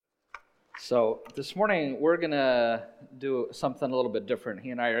So this morning we're going to do something a little bit different.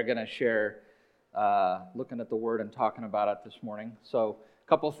 He and I are going to share looking at the Word and talking about it this morning. So a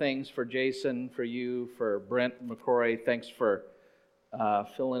couple things for Jason, for you, for Brent McCrory. Thanks for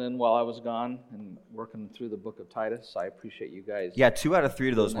filling in while I was gone and working through the book of Titus. I appreciate you guys. Yeah, 2 out of 3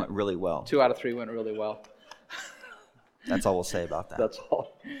 of those went really well. 2 out of 3 went really well. That's all we'll say about that. That's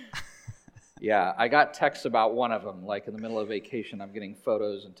all. Yeah, I got texts about one of them, like in the middle of vacation. I'm getting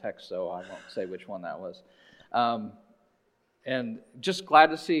photos and texts, so I won't say which one that was. And just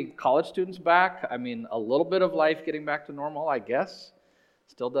glad to see college students back. I mean, a little bit of life getting back to normal, I guess.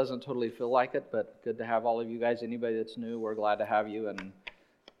 Still doesn't totally feel like it, but good to have all of you guys. Anybody that's new, we're glad to have you, and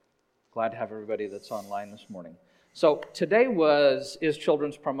glad to have everybody that's online this morning. So today is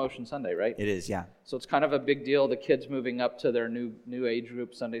Children's Promotion Sunday, right? It is, yeah. So it's kind of a big deal, the kids moving up to their new age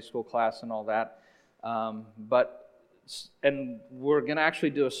group, Sunday school class and all that. And we're going to actually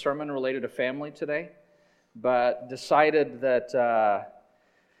do a sermon related to family today, but decided that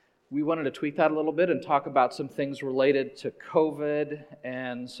we wanted to tweak that a little bit and talk about some things related to COVID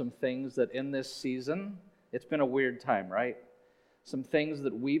and some things that in this season, it's been a weird time, right? Some things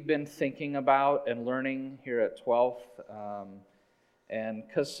that we've been thinking about and learning here at 12th. And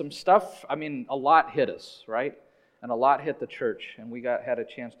because some stuff, I mean, a lot hit us, right? And a lot hit the church, and we had a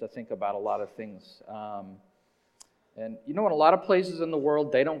chance to think about a lot of things. And you know, in a lot of places in the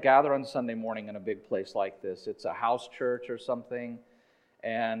world, they don't gather on Sunday morning in a big place like this. It's a house church or something.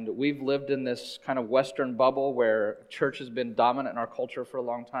 And we've lived in this kind of Western bubble where church has been dominant in our culture for a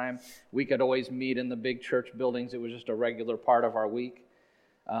long time. We could always meet in the big church buildings. It was just a regular part of our week.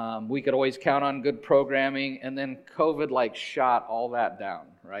 We could always count on good programming. And then COVID shot all that down,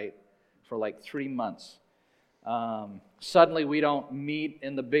 right? For 3 months. Suddenly we don't meet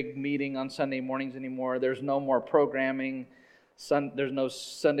in the big meeting on Sunday mornings anymore. There's no more programming. There's no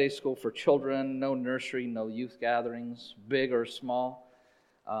Sunday school for children, no nursery, no youth gatherings, big or small.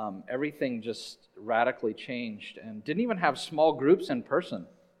 Everything just radically changed, and didn't even have small groups in person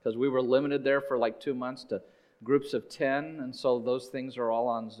because we were limited there for 2 months to groups of 10, and so those things are all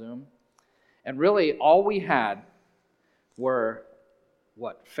on Zoom. And really all we had were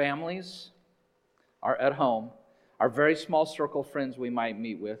families are at home, our very small circle friends we might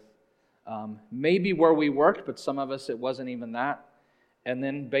meet with, maybe where we worked, but some of us it wasn't even that, and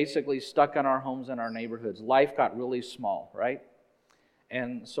then basically stuck in our homes and our neighborhoods. Life got really small, right?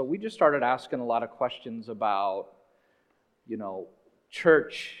 And so we just started asking a lot of questions about,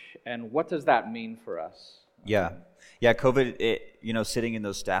 church and what does that mean for us? Yeah, COVID, sitting in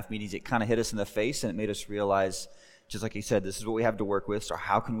those staff meetings, it kind of hit us in the face, and it made us realize, just like you said, this is what we have to work with, so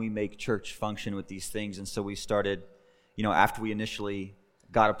how can we make church function with these things? And so we started, after we initially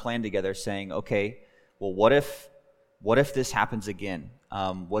got a plan together, saying, okay, well, what if this happens again?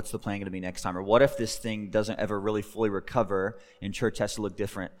 What's the plan going to be next time? Or what if this thing doesn't ever really fully recover and church has to look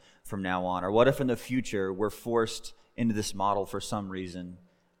different from now on? Or what if in the future we're forced into this model for some reason?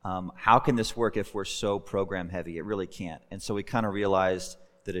 How can this work if we're so program heavy? It really can't. And so we kind of realized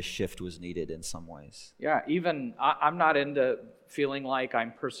that a shift was needed in some ways. Yeah, even I'm not into feeling like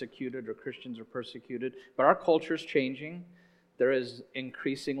I'm persecuted or Christians are persecuted, but our culture's changing. There is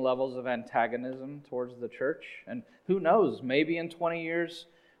increasing levels of antagonism towards the church. And who knows, maybe in 20 years,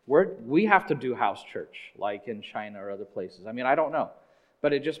 we have to do house church, like in China or other places. I mean, I don't know.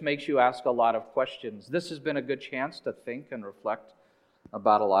 But it just makes you ask a lot of questions. This has been a good chance to think and reflect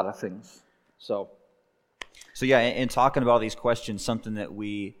about a lot of things. So yeah, in talking about all these questions, something that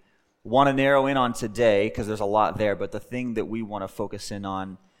we want to narrow in on today, because there's a lot there, but the thing that we want to focus in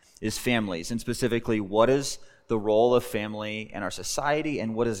on is families. And specifically, what is the role of family in our society,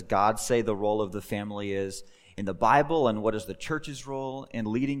 and what does God say the role of the family is in the Bible, and what is the church's role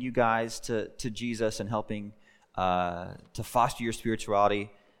in leading you guys to Jesus and helping to foster your spirituality?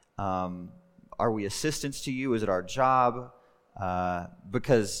 Are we assistants to you? Is it our job?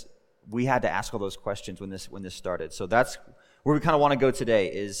 Because we had to ask all those questions when this started. So that's where we kind of want to go today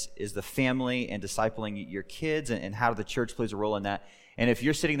is the family and discipling your kids, and how the church plays a role in that. And if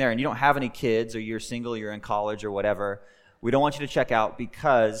you're sitting there and you don't have any kids, or you're single, you're in college or whatever, we don't want you to check out,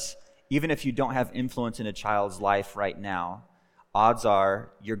 because even if you don't have influence in a child's life right now, odds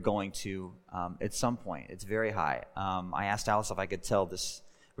are you're going to at some point. It's very high. I asked Alice if I could tell this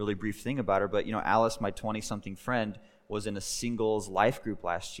really brief thing about her, but Alice, my 20-something friend, was in a singles life group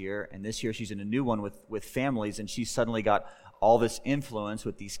last year, and this year she's in a new one with families, and she suddenly got all this influence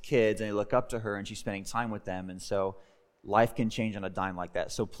with these kids, and they look up to her, and she's spending time with them, and so life can change on a dime like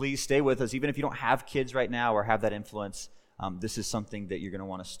that. So please stay with us. Even if you don't have kids right now or have that influence, this is something that you're going to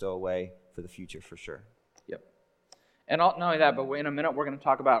want to stow away for the future for sure. Yep. And not only that, but in a minute we're going to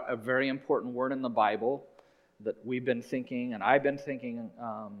talk about a very important word in the Bible that we've been thinking, and I've been thinking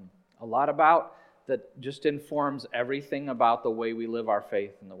a lot about, that just informs everything about the way we live our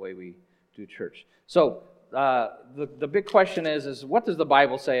faith and the way we do church. So the big question is what does the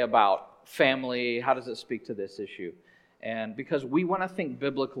Bible say about family? How does it speak to this issue? And because we want to think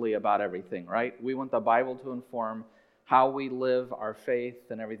biblically about everything, right? We want the Bible to inform how we live our faith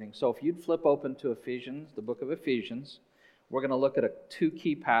and everything. So if you'd flip open to Ephesians, the book of Ephesians, we're going to look at two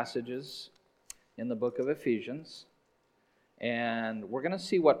key passages in the book of Ephesians. And we're going to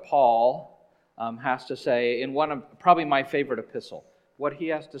see what Paul has to say in one of probably my favorite epistle, what he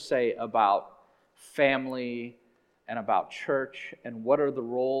has to say about family and about church and what are the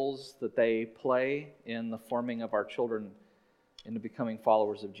roles that they play in the forming of our children into becoming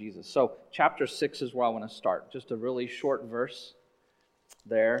followers of Jesus. So chapter 6 is where I want to start. Just a really short verse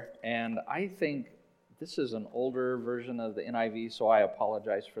there. And I think this is an older version of the NIV, so I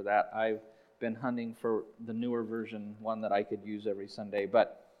apologize for that. I've been hunting for the newer version, one that I could use every Sunday.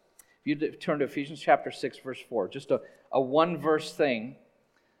 But if you turn to Ephesians chapter 6, verse 4, just a one-verse thing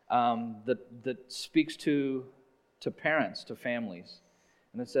that speaks to parents, to families.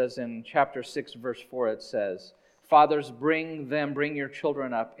 And it says in chapter 6, verse 4, it says, "Fathers, bring your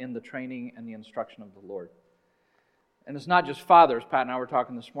children up in the training and the instruction of the Lord." And it's not just fathers. Pat and I were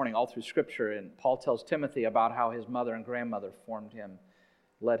talking this morning all through Scripture, and Paul tells Timothy about how his mother and grandmother formed him,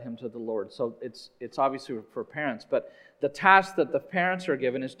 led him to the Lord. So it's obviously for parents. But the task that the parents are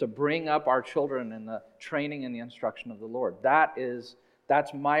given is to bring up our children in the training and the instruction of the Lord.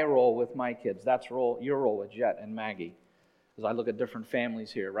 That's my role with my kids. That's your role with Jet and Maggie. As I look at different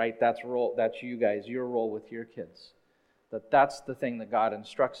families here, right? That's you guys, your role with your kids. That's the thing that God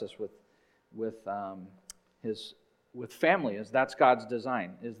instructs us with family, is that's God's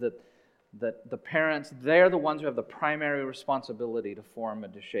design, is that the parents, they're the ones who have the primary responsibility to form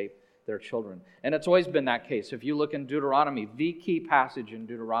and to shape their children. And it's always been that case. If you look in Deuteronomy, the key passage in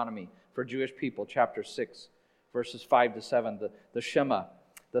Deuteronomy for Jewish people, chapter 6, verses 5 to 7, the Shema,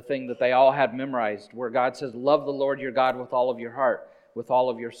 the thing that they all had memorized, where God says, "Love the Lord your God with all of your heart, with all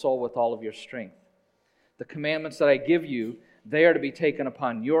of your soul, with all of your strength. The commandments that I give you, they are to be taken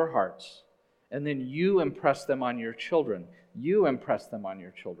upon your hearts, and then you impress them on your children. You impress them on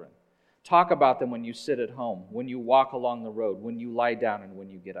your children. Talk about them when you sit at home, when you walk along the road, when you lie down, and when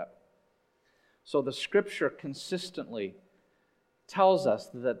you get up." So the Scripture consistently tells us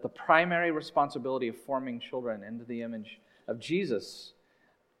that the primary responsibility of forming children into the image of Jesus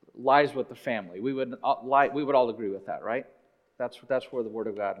lies with the family. We would all agree with that, right? That's where the Word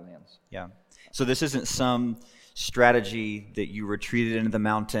of God lands. Yeah. So this isn't some strategy that you retreated into the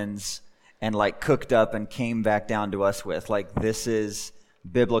mountains and cooked up and came back down to us with. This is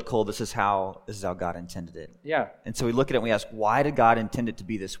biblical. This is how God intended it. Yeah. And so we look at it and we ask, why did God intend it to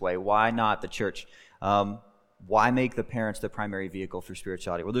be this way? Why not the church? Why make the parents the primary vehicle for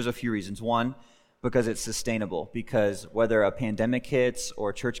spirituality? Well, there's a few reasons. One, because it's sustainable. Because whether a pandemic hits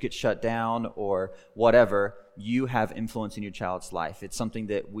or church gets shut down or whatever, you have influence in your child's life. It's something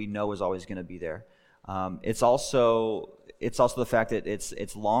that we know is always going to be there. It's also the fact that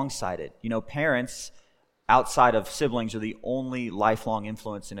it's long-sighted. Parents outside of siblings are the only lifelong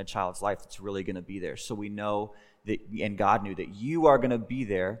influence in a child's life that's really going to be there. So we know that, and God knew that you are going to be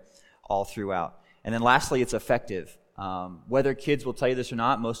there all throughout. And then lastly, it's effective. Whether kids will tell you this or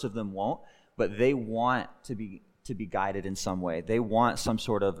not, most of them won't, but they want to be guided in some way. They want some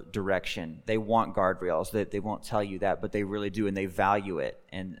sort of direction. They want guardrails. That they won't tell you that, but they really do, and they value it.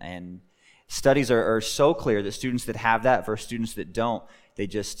 And studies are so clear that students that have that versus students that don't,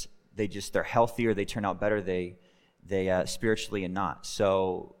 they're healthier, they turn out better, they spiritually and not.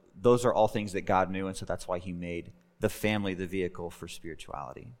 So those are all things that God knew, and so that's why He made the family the vehicle for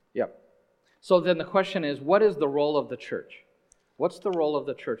spirituality. Yep. So then the question is, what is the role of the church? What's the role of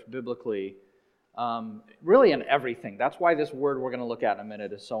the church biblically? Really in everything. That's why this word we're going to look at in a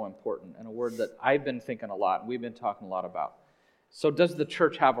minute is so important, and a word that I've been thinking a lot, we've been talking a lot about. So does the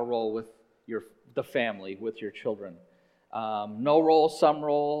church have a role with the family, with your children? No role, some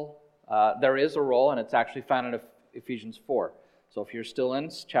role. There is a role, and it's actually found in Ephesians 4. So if you're still in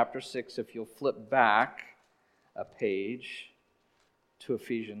chapter 6, if you'll flip back a page to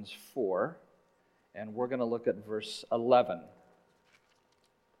Ephesians 4, and we're going to look at verse 11.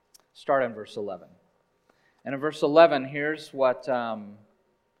 Start in verse 11. And in verse 11, here's what Paul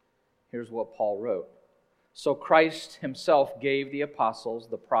wrote. "So Christ Himself gave the apostles,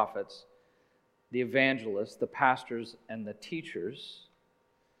 the prophets, the evangelists, the pastors, and the teachers,"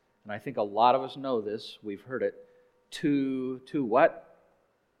 and I think a lot of us know this, we've heard it, to what?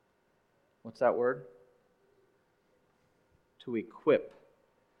 What's that word? to equip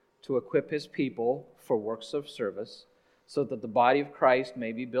his people for works of service, so that the body of Christ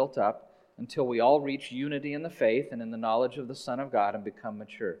may be built up until we all reach unity in the faith and in the knowledge of the Son of God and become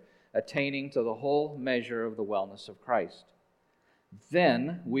mature, attaining to the whole measure of the wellness of Christ.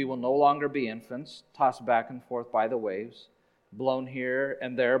 Then we will no longer be infants, tossed back and forth by the waves, blown here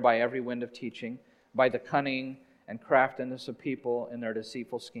and there by every wind of teaching, by the cunning and craftiness of people in their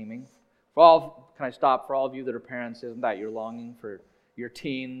deceitful scheming. Can I stop? For all of you that are parents, isn't that your longing for your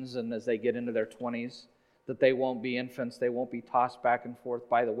teens, and as they get into their 20s, that they won't be infants, they won't be tossed back and forth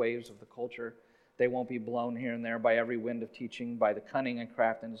by the waves of the culture, they won't be blown here and there by every wind of teaching, by the cunning and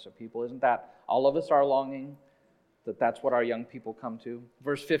craftiness of people? Isn't that all of us are longing? That's what our young people come to.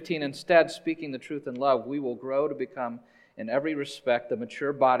 Verse 15, instead, speaking the truth in love, we will grow to become in every respect the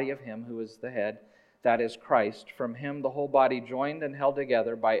mature body of Him who is the head, that is Christ. From Him the whole body, joined and held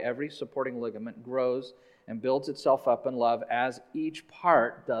together by every supporting ligament, grows and builds itself up in love as each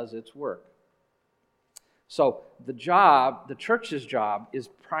part does its work. So the church's job is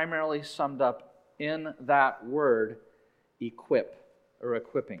primarily summed up in that word, equip, or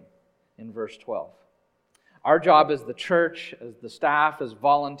equipping, in verse 12. Our job as the church, as the staff, as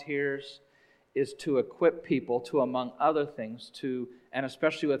volunteers, is to equip people to, among other things, and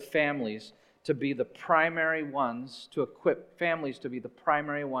especially with families, to be the primary ones, to equip families to be the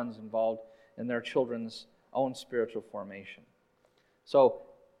primary ones involved in their children's own spiritual formation. So,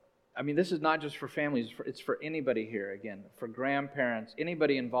 this is not just for families, it's for anybody here, again, for grandparents,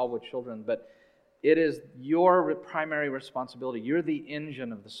 anybody involved with children, but it is your primary responsibility. You're the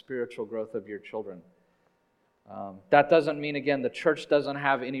engine of the spiritual growth of your children. That doesn't mean, again, the church doesn't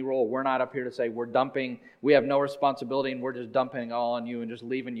have any role. We're not up here to say we have no responsibility and we're just dumping it all on you and just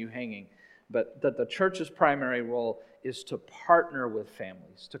leaving you hanging. But that the church's primary role is to partner with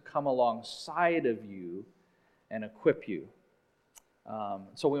families, to come alongside of you and equip you.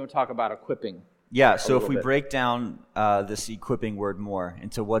 So we want to talk about equipping. Yeah, so if we break down this equipping word more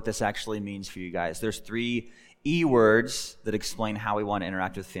into what this actually means for you guys, there's 3 E words that explain how we want to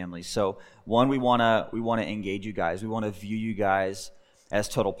interact with families. So one, we want to engage you guys. We want to view you guys as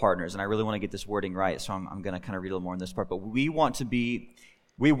total partners. And I really want to get this wording right, so I'm going to kind of read a little more in this part. But we want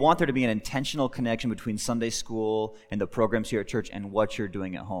there to be an intentional connection between Sunday school and the programs here at church and what you're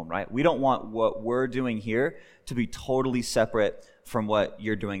doing at home, right? We don't want what we're doing here to be totally separate from what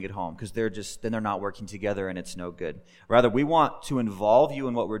you're doing at home, because they're not working together and it's no good. Rather, we want to involve you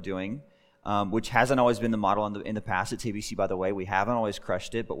in what we're doing, which hasn't always been the model in the past at TBC, by the way. We haven't always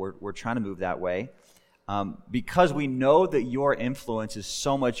crushed it, but we're trying to move that way, because we know that your influence is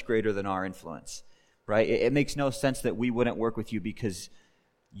so much greater than our influence, right? It makes no sense that we wouldn't work with you, because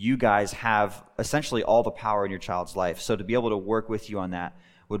you guys have essentially all the power in your child's life. So to be able to work with you on that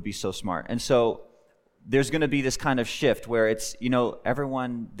would be so smart. And so there's going to be this kind of shift where it's,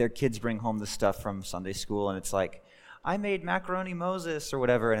 everyone, their kids bring home the stuff from Sunday school, and it's like, I made macaroni Moses or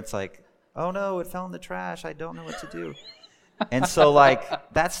whatever, and it's like, oh no, it fell in the trash, I don't know what to do. And so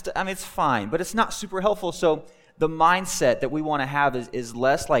it's fine, but it's not super helpful. So the mindset that we want to have is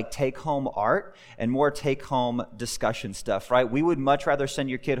less like take-home art and more take-home discussion stuff, right? We would much rather send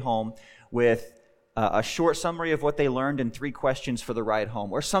your kid home with a short summary of what they learned and 3 questions for the ride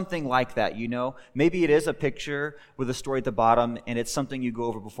home, or something like that, Maybe it is a picture with a story at the bottom, and it's something you go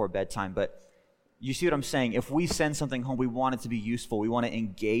over before bedtime, but you see what I'm saying? If we send something home, we want it to be useful. We want to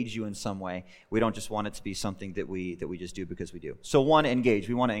engage you in some way. We don't just want it to be something that we just do because we do. So 1, engage.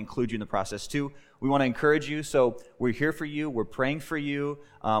 We want to include you in the process. 2, we want to encourage you. So we're here for you. We're praying for you.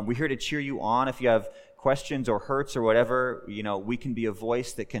 We're here to cheer you on. If you have questions or hurts or whatever, we can be a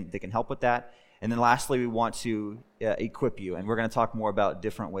voice that can help with that. And then lastly, we want to equip you. And we're going to talk more about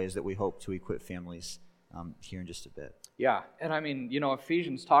different ways that we hope to equip families here in just a bit. Yeah, and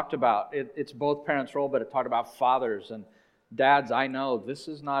Ephesians talked about, it's both parents' role, but it talked about fathers and dads. I know this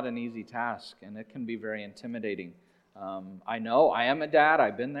is not an easy task, and it can be very intimidating. I know, I am a dad,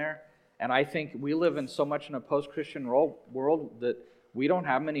 I've been there, and I think we live in so much in a post-Christian world that we don't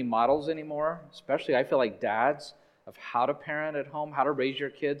have many models anymore, especially I feel like dads, of how to parent at home, how to raise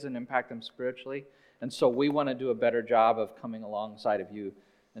your kids and impact them spiritually. And so we want to do a better job of coming alongside of you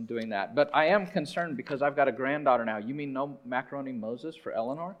and doing that. But I am concerned because I've got a granddaughter now. You mean no macaroni Moses for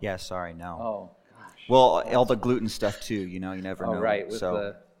Eleanor? Yeah, sorry, no. Oh, gosh. Well, all the gluten stuff too, you never know. Oh, right.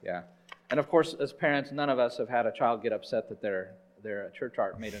 Yeah. And of course, as parents, none of us have had a child get upset that their church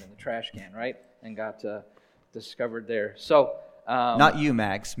art made it in the trash can, right? And got discovered there. So not you,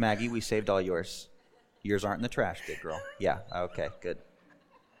 Maggie, we saved all yours. Yours aren't in the trash, good girl. Yeah, okay, good.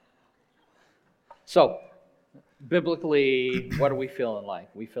 So Biblically, what are we feeling like?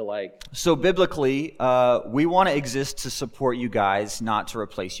 We feel like... So biblically, we want to exist to support you guys, not to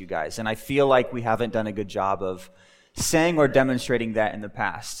replace you guys. And I feel like we haven't done a good job of saying or demonstrating that in the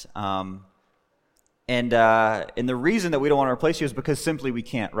past. And the reason that we don't want to replace you is because simply we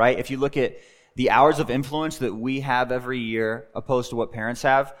can't, right? If you look at the hours of influence that we have every year opposed to what parents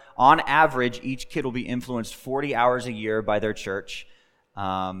have, on average, each kid will be influenced 40 hours a year by their church,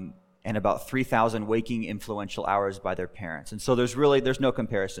 and about 3,000 waking influential hours by their parents. And so there's no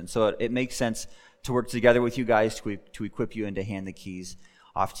comparison. So it makes sense to work together with you guys to equip you and to hand the keys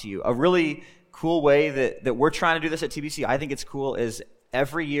off to you. A really cool way that we're trying to do this at TBC, I think it's cool, is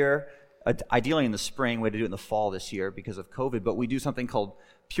every year, ideally in the spring, we had to do it in the fall this year because of COVID, but we do something called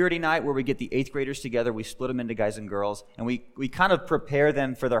Purity Night, where we get the 8th graders together, we split them into guys and girls, and we kind of prepare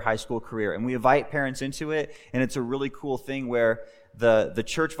them for their high school career, and we invite parents into it, and it's a really cool thing where the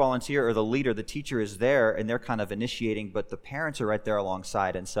church volunteer or the leader, the teacher is there, and they're kind of initiating, but the parents are right there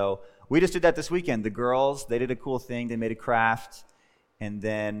alongside. And so we just did that this weekend. The girls, they did a cool thing. They made a craft, and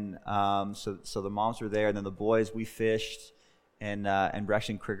then so the moms were there, and then the boys, we fished, and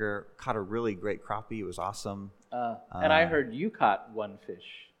Braxton Krieger caught a really great crappie. It was awesome. And I heard you caught one fish.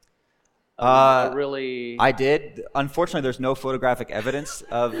 I did. Unfortunately, there's no photographic evidence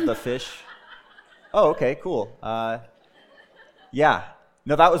of the fish. Oh, okay, cool. Yeah.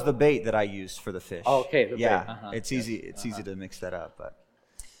 No, that was the bait that I used for the fish. Oh, okay, the bait. It's easy. It's easy to mix that up, but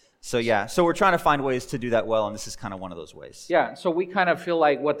so we're trying to find ways to do that well, and this is kind of one of those ways. Yeah. So we kind of feel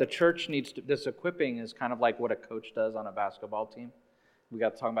like what the church needs to, this equipping is kind of like what a coach does on a basketball team. We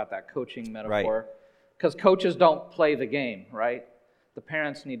got to talk about that coaching metaphor, because coaches don't play the game, right? The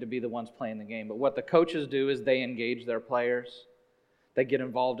parents need to be the ones playing the game. But what the coaches do is they engage their players. They get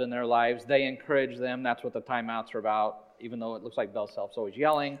involved in their lives. They encourage them. That's what the timeouts are about, even though it looks like Bill Self's always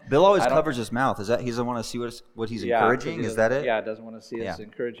yelling. Bill always covers his mouth. Is that he doesn't want to see what he's encouraging? Is that it? Yeah, doesn't want to see his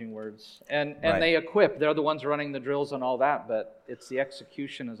encouraging words. And they equip. They're the ones running the drills and all that, but it's the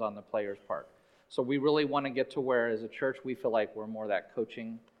execution is on the player's part. So we really want to get to where, as a church, we feel like we're more that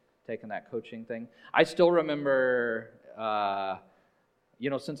coaching, taking that coaching thing. I still remember...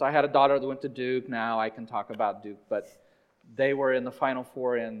 since I had a daughter that went to Duke, now I can talk about Duke, but they were in the Final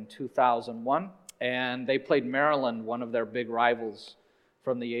Four in 2001, and they played Maryland, one of their big rivals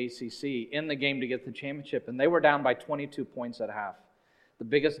from the ACC, in the game to get the championship, and they were down by 22 points at half, the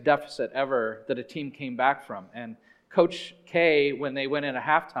biggest deficit ever that a team came back from. And Coach K, when they went in at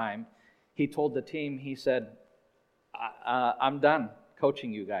halftime, he told the team, he said, I'm done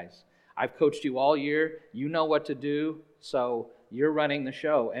coaching you guys. I've coached you all year. You know what to do, so you're running the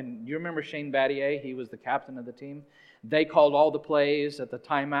show. And you remember Shane Battier? He was the captain of the team. They called all the plays at the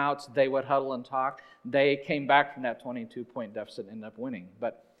timeouts. They would huddle and talk. They came back from that 22-point deficit and ended up winning.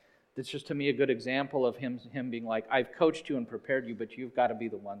 But it's just, to me, a good example of him being like, I've coached you and prepared you, but you've got to be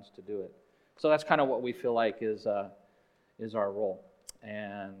the ones to do it. So that's kind of what we feel like is our role.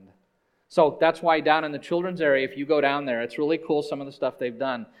 And so that's why down in the children's area, if you go down there, it's really cool, some of the stuff they've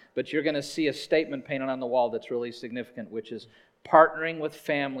done, but you're going to see a statement painted on the wall that's really significant, which is partnering with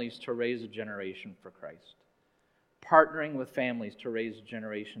families to raise a generation for Christ. Partnering with families to raise a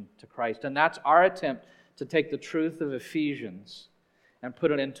generation to Christ. And that's our attempt to take the truth of Ephesians and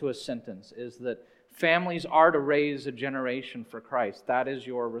put it into a sentence, is that families are to raise a generation for Christ. That is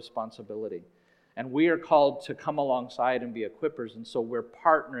your responsibility. And we are called to come alongside and be equippers, and so we're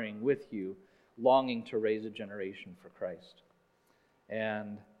partnering with you, longing to raise a generation for Christ.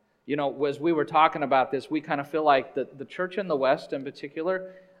 And, as we were talking about this, we kind of feel like the church in the West in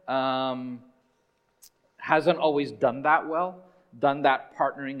particular hasn't always done that well, done that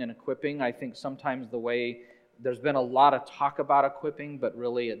partnering and equipping. I think sometimes the way there's been a lot of talk about equipping, but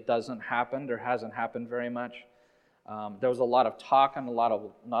really it doesn't happen or hasn't happened very much. There was a lot of talk and not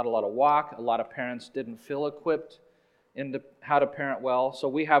a lot of walk. A lot of parents didn't feel equipped into how to parent well, so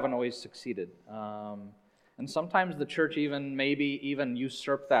we haven't always succeeded. And sometimes the church maybe even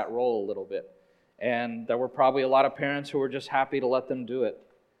usurped that role a little bit. And there were probably a lot of parents who were just happy to let them do it,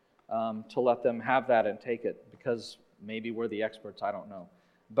 to let them have that and take it, because maybe we're the experts, I don't know.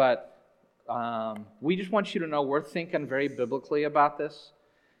 But we just want you to know we're thinking very biblically about this,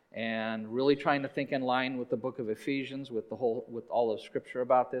 and really trying to think in line with the book of Ephesians, with all of Scripture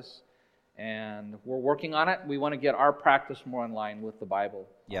about this. And we're working on it. We want to get our practice more in line with the Bible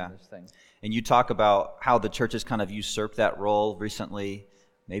on this thing. And you talk about how the church has kind of usurped that role recently,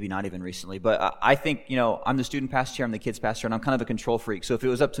 maybe not even recently. But I think, I'm the student pastor here, I'm the kids pastor, and I'm kind of a control freak. So if it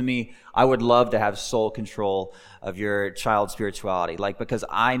was up to me, I would love to have sole control of your child's spirituality. Because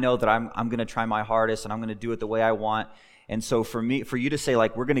I know that I'm going to try my hardest, and I'm going to do it the way I want. And so for you to say,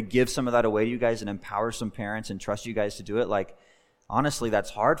 like, we're going to give some of that away to you guys and empower some parents and trust you guys to do it, like, honestly, that's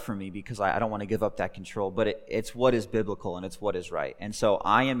hard for me because I don't want to give up that control. But it's what is biblical and it's what is right. And so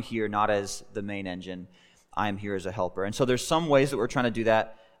I am here not as the main engine. I am here as a helper. And so there's some ways that we're trying to do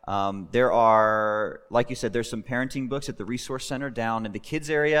that. There are, like you said, there's some parenting books at the Resource Center down in the kids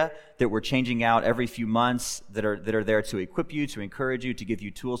area that we're changing out every few months that are there to equip you, to encourage you, to give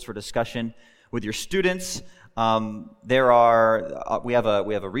you tools for discussion with your students. We have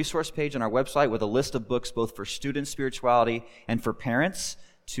a resource page on our website with a list of books both for student spirituality and for parents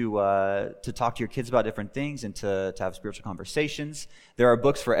to talk to your kids about different things and to have spiritual conversations. There are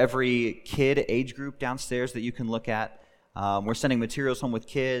books for every kid age group downstairs that you can look at. We're sending materials home with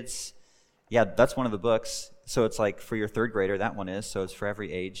kids. Yeah, that's one of the books. So it's like for your third grader, that one is. So it's for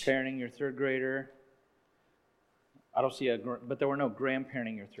every age. Parenting your third grader. I don't see but there were no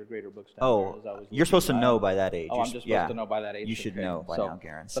grandparenting your third grader books down there. You're supposed to know by that age. Oh, I'm just supposed to know by that age. You should know by now,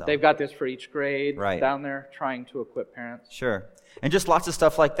 Garen. But they've got this for each grade down there, trying to equip parents. Sure. And just lots of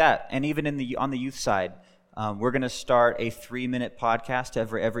stuff like that. And even on the youth side, we're going to start a 3-minute podcast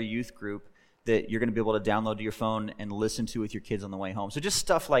every youth group that you're going to be able to download to your phone and listen to with your kids on the way home. So just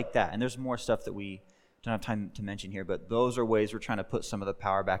stuff like that. And there's more stuff that we don't have time to mention here, but those are ways we're trying to put some of the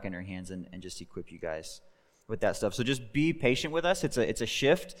power back in your hands and just equip you guys with that stuff. So just be patient with us. It's a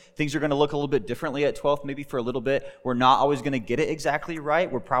shift. Things are going to look a little bit differently at 12th, maybe for a little bit. We're not always going to get it exactly right.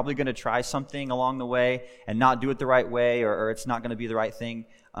 We're probably going to try something along the way and not do it the right way, or it's not going to be the right thing.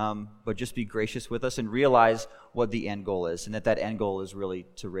 But just be gracious with us and realize what the end goal is, and that end goal is really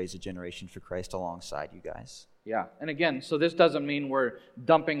to raise a generation for Christ alongside you guys. Yeah, and again, so this doesn't mean we're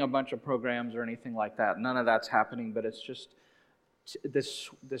dumping a bunch of programs or anything like that. None of that's happening, but it's just this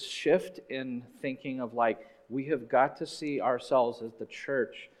shift in thinking of like, we have got to see ourselves as the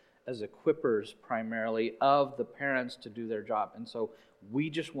church, as equippers primarily of the parents to do their job. And so we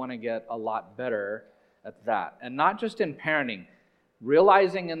just want to get a lot better at that. And not just in parenting,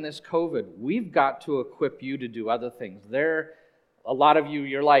 realizing in this COVID, we've got to equip you to do other things. A lot of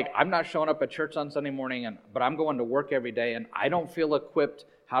you're like, I'm not showing up at church on Sunday morning, but I'm going to work every day, and I don't feel equipped.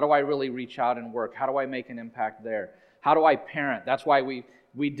 How do I really reach out and work? How do I make an impact there? How do I parent? That's why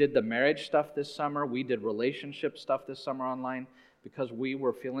we did the marriage stuff this summer. We did relationship stuff this summer online, because we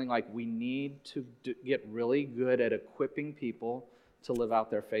were feeling like we need to get really good at equipping people to live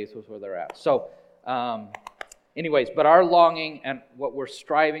out their faith with where they're at. So, anyways, but our longing and what we're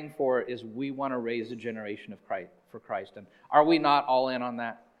striving for is we want to raise a generation for Christ. And are we not all in on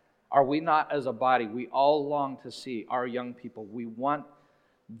that? Are we not, as a body, we all long to see our young people. We want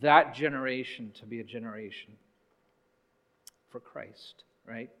that generation to be a generation for Christ,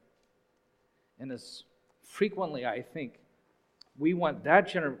 right? And as frequently, I think, we want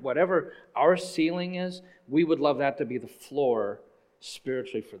that whatever our ceiling is, we would love that to be the floor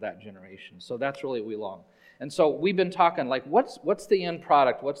spiritually for that generation. So that's really what we long. And so we've been talking, like, what's the end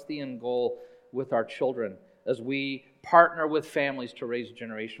product? What's the end goal with our children as we partner with families to raise a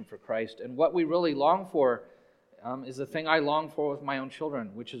generation for Christ? And what we really long for is the thing I long for with my own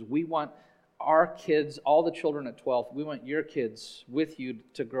children, which is we want our kids, all the children at 12, we want your kids with you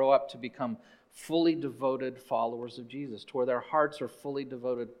to grow up to become fully devoted followers of Jesus, to where their hearts are fully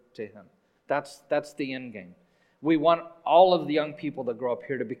devoted to Him. That's the end game. We want all of the young people that grow up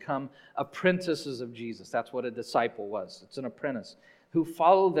here to become apprentices of Jesus. That's what a disciple was. It's an apprentice who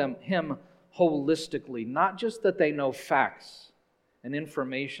follow Him holistically, not just that they know facts and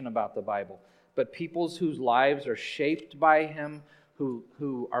information about the Bible, but peoples whose lives are shaped by Him,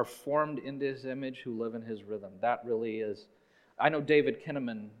 who are formed into His image, who live in His rhythm. That really is. I know David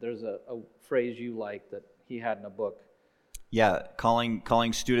Kinnaman, there's a phrase you like that he had in a book. Yeah,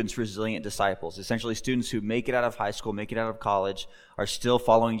 calling students resilient disciples. Essentially, students who make it out of high school, make it out of college, are still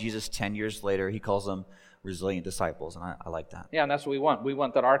following Jesus 10 years later. He calls them resilient disciples, and I like that. Yeah, and that's what we want. We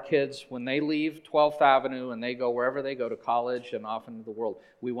want that our kids, when they leave 12th Avenue and they go wherever they go to college and off into the world,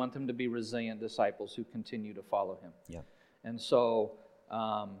 we want them to be resilient disciples who continue to follow Him. Yeah. And so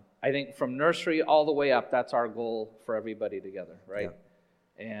I think from nursery all the way up, that's our goal for everybody together, right? Yeah.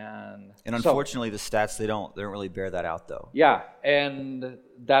 And unfortunately, the stats, they don't really bear that out, though. Yeah, and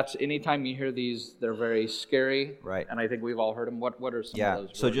that's anytime you hear these, they're very scary. Right. And I think we've all heard them. What are some of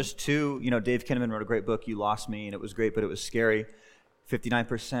those? So just two, Dave Kinnaman wrote a great book, You Lost Me, and it was great, but it was scary.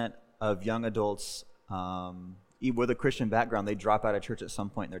 59% of young adults with a Christian background, they drop out of church at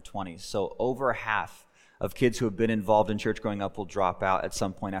some point in their 20s. So over half of kids who have been involved in church growing up will drop out at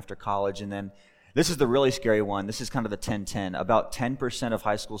some point after college, and then this is the really scary one. This is kind of the 10-10. About 10% of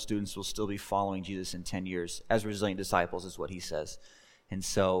high school students will still be following Jesus in 10 years as resilient disciples, is what he says. And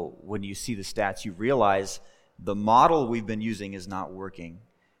so when you see the stats, you realize the model we've been using is not working.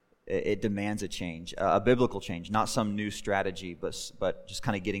 It demands a change, a biblical change, not some new strategy, but just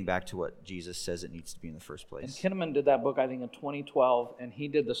kind of getting back to what Jesus says it needs to be in the first place. And Kinnaman did that book, I think, in 2012, and he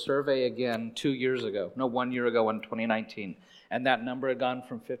did the survey again 1 year ago in 2019. And that number had gone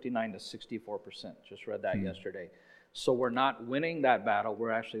from 59 to 64%. Just read that yesterday. So we're not winning that battle,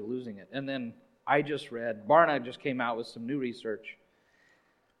 we're actually losing it. And then I just read, Barna just came out with some new research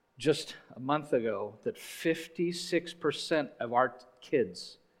just a month ago that 56% of our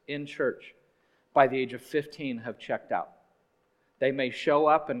kids in church by the age of 15 have checked out. They may show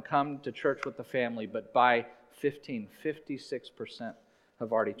up and come to church with the family, but by 15, 56%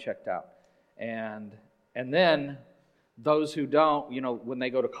 have already checked out. And then those who don't, when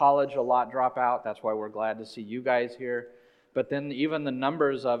they go to college, a lot drop out. That's why we're glad to see you guys here. But then even the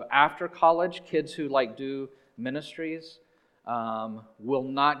numbers of after college, kids who do ministries will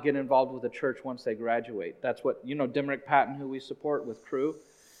not get involved with the church once they graduate. That's what, Dimrick Patton, who we support with Crew,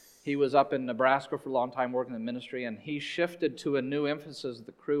 he was up in Nebraska for a long time working in the ministry, and he shifted to a new emphasis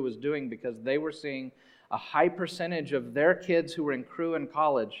the Crew was doing because they were seeing a high percentage of their kids who were in Crew in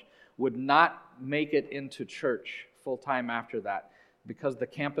college would not make it into church full-time after that because the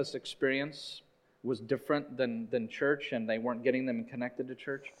campus experience was different than church, and they weren't getting them connected to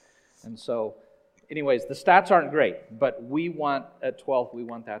church. And so, anyways, the stats aren't great, but at 12, we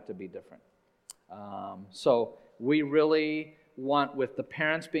want that to be different. So we really want, with the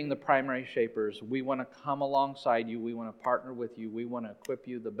parents being the primary shapers, we want to come alongside you, we want to partner with you, we want to equip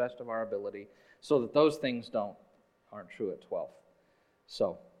you the best of our ability so that those things aren't true at 12.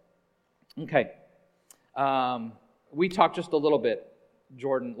 So, okay. We talked just a little bit,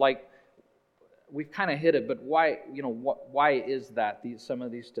 Jordan, we've kind of hit it, but why, why is that, some of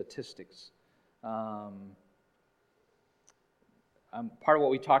these statistics? Part of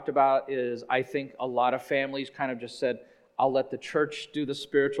what we talked about is I think a lot of families kind of just said, I'll let the church do the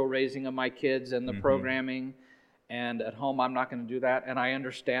spiritual raising of my kids and the programming, and at home I'm not going to do that. And I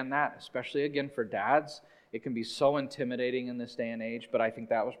understand that, especially, again, for dads. It can be so intimidating in this day and age, but I think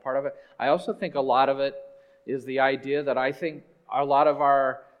that was part of it. I also think a lot of it is the idea that I think a lot of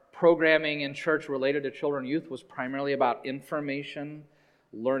our programming in church related to children and youth was primarily about information,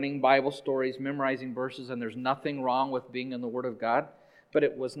 learning Bible stories, memorizing verses, and there's nothing wrong with being in the Word of God, but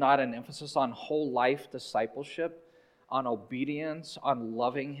it was not an emphasis on whole life discipleship, on obedience, on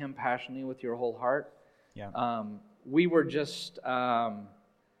loving Him passionately with your whole heart. Yeah. We were just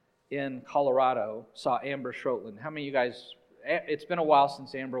in Colorado, saw Amber Schroetland. How many of you guys, it's been a while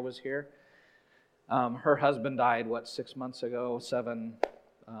since Amber was here. Her husband died, 6 months ago, 7.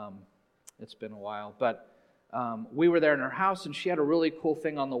 It's been a while. But we were there in her house, and she had a really cool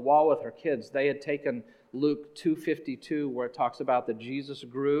thing on the wall with her kids. They had taken Luke 2:52, where it talks about that Jesus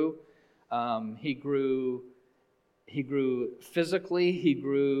grew. He grew physically. He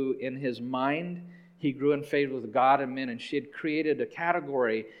grew in his mind. He grew in faith with God and men. And she had created a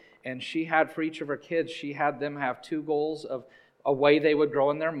category, and she had for each of her kids, she had them have 2 goals of a way they would grow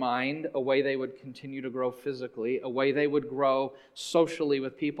in their mind, a way they would continue to grow physically, a way they would grow socially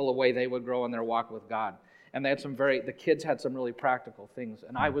with people, a way they would grow in their walk with God. And they had the kids had some really practical things.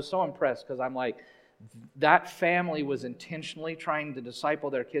 And I was so impressed because I'm like, that family was intentionally trying to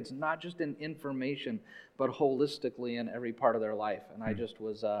disciple their kids, not just in information, but holistically in every part of their life. And I just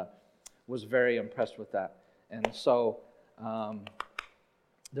was very impressed with that. And so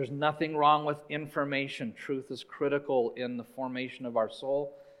there's nothing wrong with information. Truth is critical in the formation of our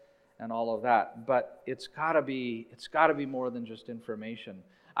soul and all of that. But it's got to be more than just information.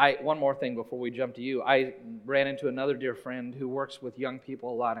 One more thing before we jump to you. I ran into another dear friend who works with young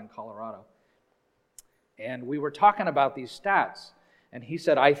people a lot in Colorado. And we were talking about these stats. And he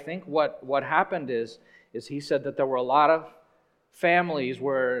said, I think what happened is he said that there were a lot of families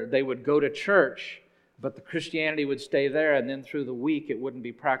where they would go to church, but the Christianity would stay there, and then through the week it wouldn't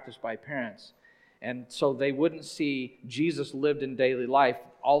be practiced by parents. And so they wouldn't see Jesus lived in daily life.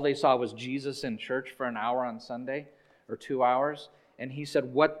 All they saw was Jesus in church for an hour on Sunday or 2 hours. And he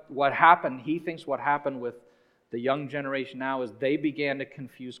said what happened, he thinks what happened with the young generation now is they began to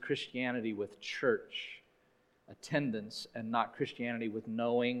confuse Christianity with church attendance and not Christianity with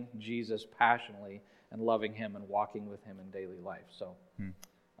knowing Jesus passionately and loving Him and walking with Him in daily life. So,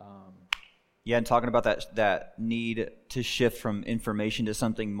 yeah, and talking about that need to shift from information to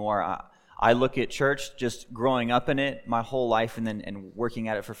something more. I look at church, just growing up in it my whole life, and working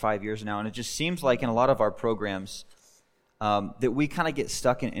at it for 5 years now, and it just seems like in a lot of our programs that we kind of get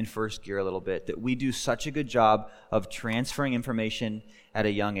stuck in first gear a little bit. That we do such a good job of transferring information at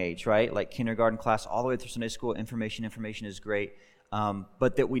a young age, right? Like kindergarten class all the way through Sunday school, information is great.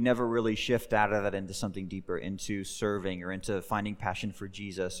 but that we never really shift out of that into something deeper, into serving or into finding passion for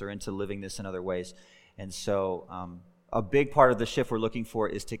Jesus or into living this in other ways. And so a big part of the shift we're looking for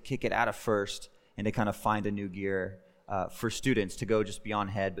is to kick it out of first and to kind of find a new gear for students to go just beyond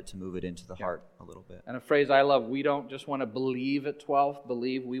head, but to move it into the heart a little bit. And a phrase I love, we don't just want to believe at 12,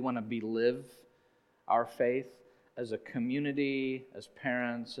 we want to live our faith as a community, as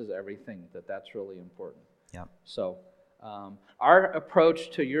parents, as everything, that's really important. Yeah. So our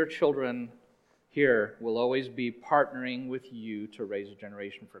approach to your children here will always be partnering with you to raise a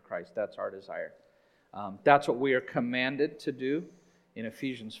generation for Christ. That's our desire. That's what we are commanded to do. In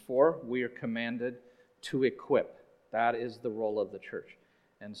Ephesians 4, we are commanded to equip. That is the role of the church.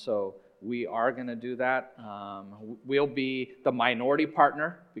 And so we are going to do that. We'll be the minority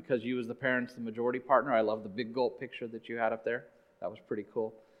partner because you as the parents, the majority partner. I love the big gulp picture that you had up there. That was pretty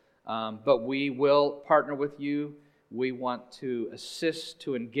cool. But we will partner with you. We want to assist,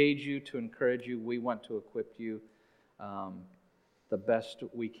 to engage you, to encourage you. We want to equip you the best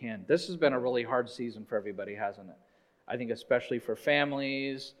we can. This has been a really hard season for everybody, hasn't it? I think especially for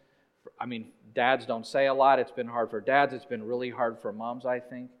families. Dads don't say a lot. It's been hard for dads. It's been really hard for moms, I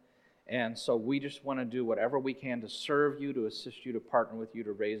think. And so we just want to do whatever we can to serve you, to assist you, to partner with you,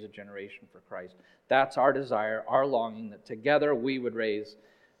 to raise a generation for Christ. That's our desire, our longing, that together we would raise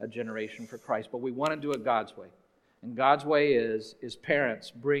a generation for Christ. But we want to do it God's way. And God's way is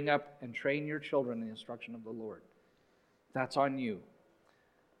parents, bring up and train your children in the instruction of the Lord. That's on you.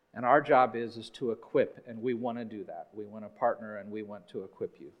 And our job is to equip, and we want to do that. We want to partner, and we want to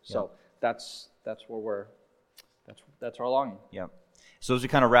equip you. So that's where that's our longing. Yeah. So as we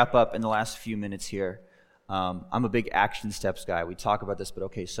kind of wrap up in the last few minutes here, I'm a big action steps guy. We talk about this, but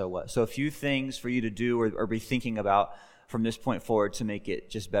okay, so what? So a few things for you to do or be thinking about from this point forward to make it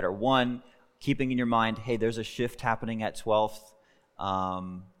just better. One, keeping in your mind, hey, there's a shift happening at 12th.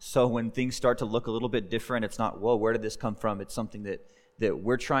 So when things start to look a little bit different, it's not, whoa, where did this come from? It's something that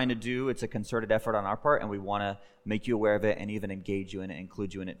we're trying to do. It's a concerted effort on our part, and we want to make you aware of it and even engage you in it,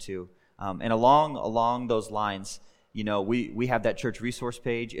 include you in it too. And along those lines, we have that church resource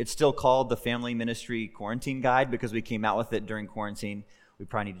page. It's still called the Family Ministry Quarantine Guide because we came out with it during quarantine. We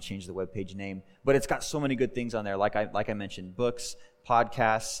probably need to change the webpage name, but it's got so many good things on there. Like I mentioned, books,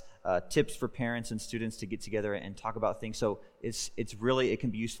 podcasts, tips for parents and students to get together and talk about things. So it's really, it can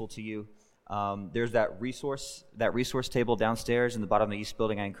be useful to you. There's that resource table downstairs in the bottom of the East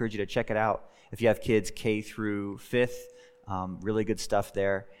building. I encourage you to check it out. If you have kids K through 5th, really good stuff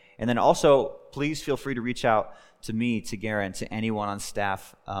there. And then also, please feel free to reach out to me, to Garen, to anyone on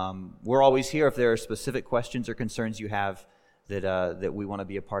staff. We're always here if there are specific questions or concerns you have that we want to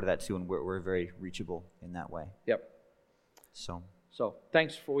be a part of that too, and we're very reachable in that way. Yep. So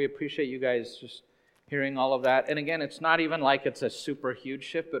we appreciate you guys just hearing all of that. And again, it's not even like it's a super huge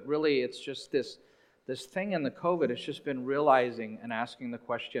shift, but really it's just this thing in the COVID. It's just been realizing and asking the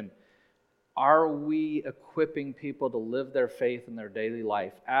question, are we equipping people to live their faith in their daily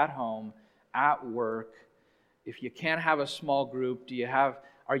life, at home, at work? If you can't have a small group,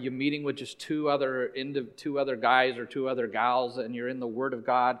 are you meeting with just two other guys or two other gals, and you're in the Word of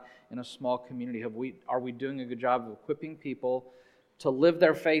God in a small community? Are we doing a good job of equipping people to live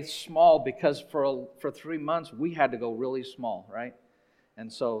their faith small? Because for 3 months we had to go really small, right?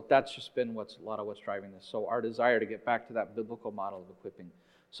 And so that's just been a lot of what's driving this. So our desire to get back to that biblical model of equipping.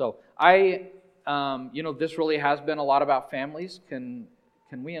 So this really has been a lot about families. Can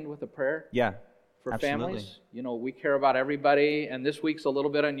we end with a prayer? Yeah. For absolutely. Families, we care about everybody, and this week's a little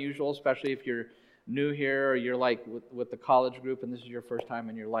bit unusual, especially if you're new here or you're like with the college group and this is your first time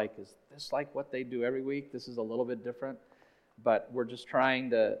and you're like, is this like what they do every week? This is a little bit different, but we're just trying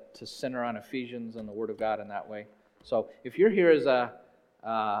to center on Ephesians and the Word of God in that way. So if you're here as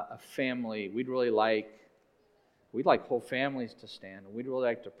a family, we'd like whole families to stand. We'd really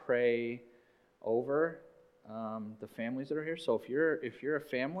like to pray over the families that are here. So if you're a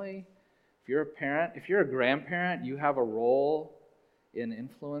family, if you're a parent, if you're a grandparent, you have a role in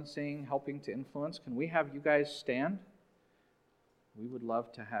helping to influence. Can we have you guys stand? We would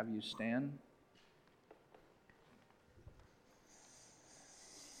love to have you stand.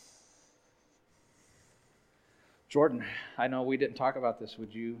 Jordan, I know we didn't talk about this.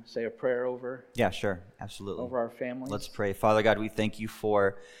 Would you say a prayer over? Yeah, sure. Absolutely. Over our families? Let's pray. Father God, we thank you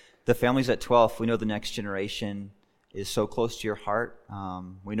for the families at 12. We know the next generation is so close to your heart.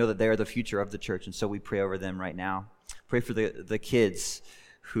 We know that they are the future of the church, and so we pray over them right now. Pray for the kids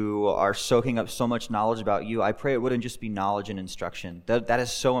who are soaking up so much knowledge about you. I pray it wouldn't just be knowledge and instruction. That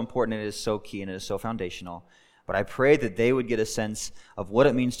is so important, it is so key, and it is so foundational. But I pray that they would get a sense of what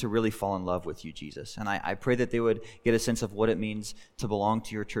it means to really fall in love with you, Jesus. And I pray that they would get a sense of what it means to belong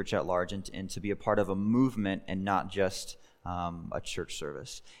to your church at large and to be a part of a movement and not just a church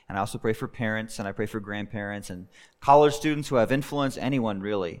service. And I also pray for parents, and I pray for grandparents and college students who have influence, anyone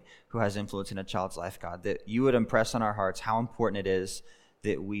really who has influence in a child's life, God, that you would impress on our hearts how important it is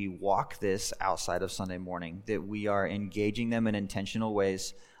that we walk this outside of Sunday morning, that we are engaging them in intentional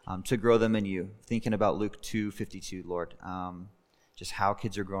ways to grow them in you. Thinking about Luke 2:52, Lord, just how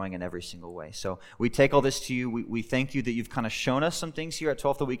kids are growing in every single way. So we take all this to you. We thank you that you've kind of shown us some things here at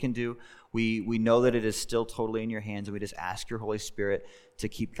 12 that we can do. We know that it is still totally in your hands, and we just ask your Holy Spirit to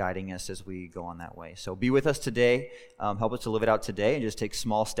keep guiding us as we go on that way. So be with us today. Help us to live it out today and just take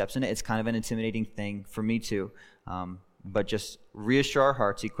small steps in it. It's kind of an intimidating thing for me too, but just reassure our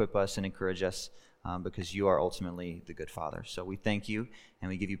hearts, equip us, and encourage us because you are ultimately the good Father. So we thank you, and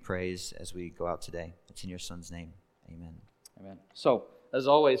we give you praise as we go out today. It's in your Son's name. Amen. Amen. So, as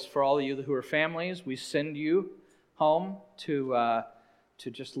always, for all of you who are families, we send you home to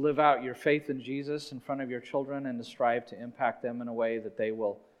just live out your faith in Jesus in front of your children and to strive to impact them in a way that they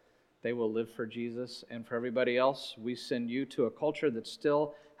will live for Jesus. And for everybody else, we send you to a culture that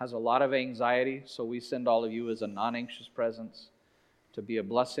still has a lot of anxiety, so we send all of you as a non-anxious presence to be a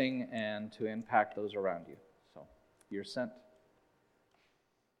blessing and to impact those around you. So, you're sent.